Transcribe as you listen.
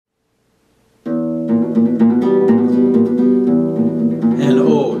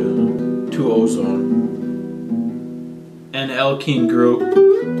an alkene group,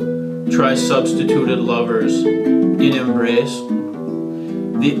 tri-substituted lovers in embrace,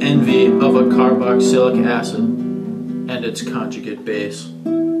 the envy of a carboxylic acid and its conjugate base.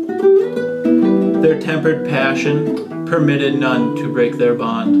 Their tempered passion permitted none to break their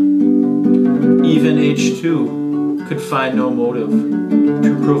bond. Even H2 could find no motive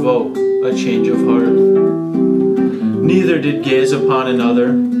to provoke a change of heart. Neither did gaze upon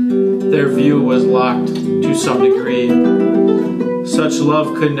another. Their view was locked to some degree. Such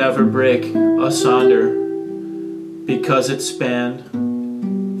love could never break asunder, because it spanned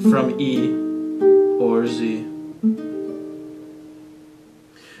from E or Z.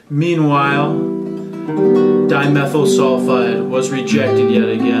 Meanwhile, dimethyl sulfide was rejected yet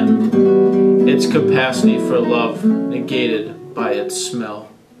again, its capacity for love negated by its smell.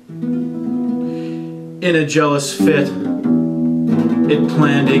 In a jealous fit, it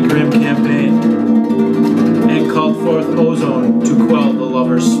planned a grim campaign and called forth ozone to quell the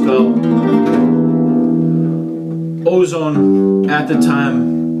lover's spell. Ozone, at the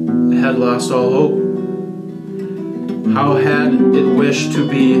time, had lost all hope. How had it wished to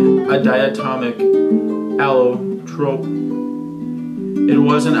be a diatomic allotrope? It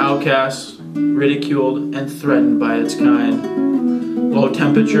was an outcast, ridiculed and threatened by its kind. Low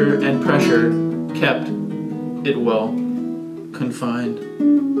temperature and pressure kept it well confined.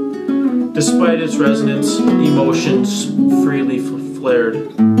 Despite its resonance, emotions freely flared.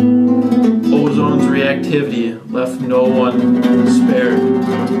 Ozone's reactivity left no one spared.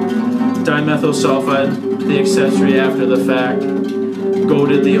 Dimethyl sulfide, the accessory after the fact,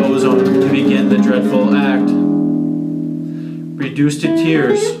 goaded the ozone to begin the dreadful act. Reduced to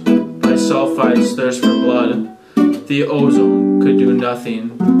tears by sulfide's thirst for blood, the ozone could do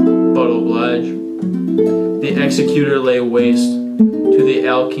nothing but oblige. The executor lay waste to the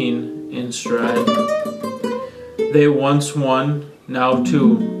alkene in stride. They once one, now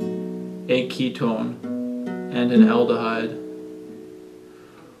two, a ketone and an aldehyde.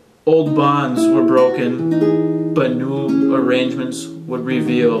 Old bonds were broken, but new arrangements would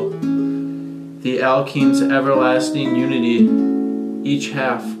reveal the alkene's everlasting unity. Each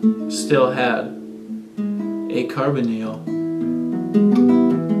half still had a carbonyl.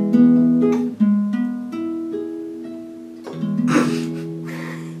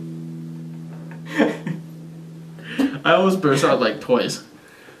 I almost burst out like twice.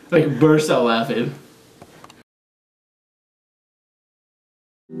 Like burst out laughing.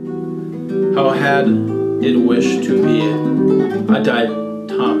 How had it wished to be a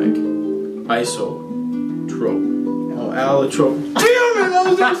diatomic isotrope. Oh, allotrope. Damn it! I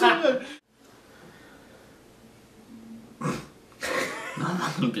was gonna say that. I'm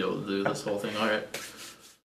not gonna be able to do this whole thing. Alright.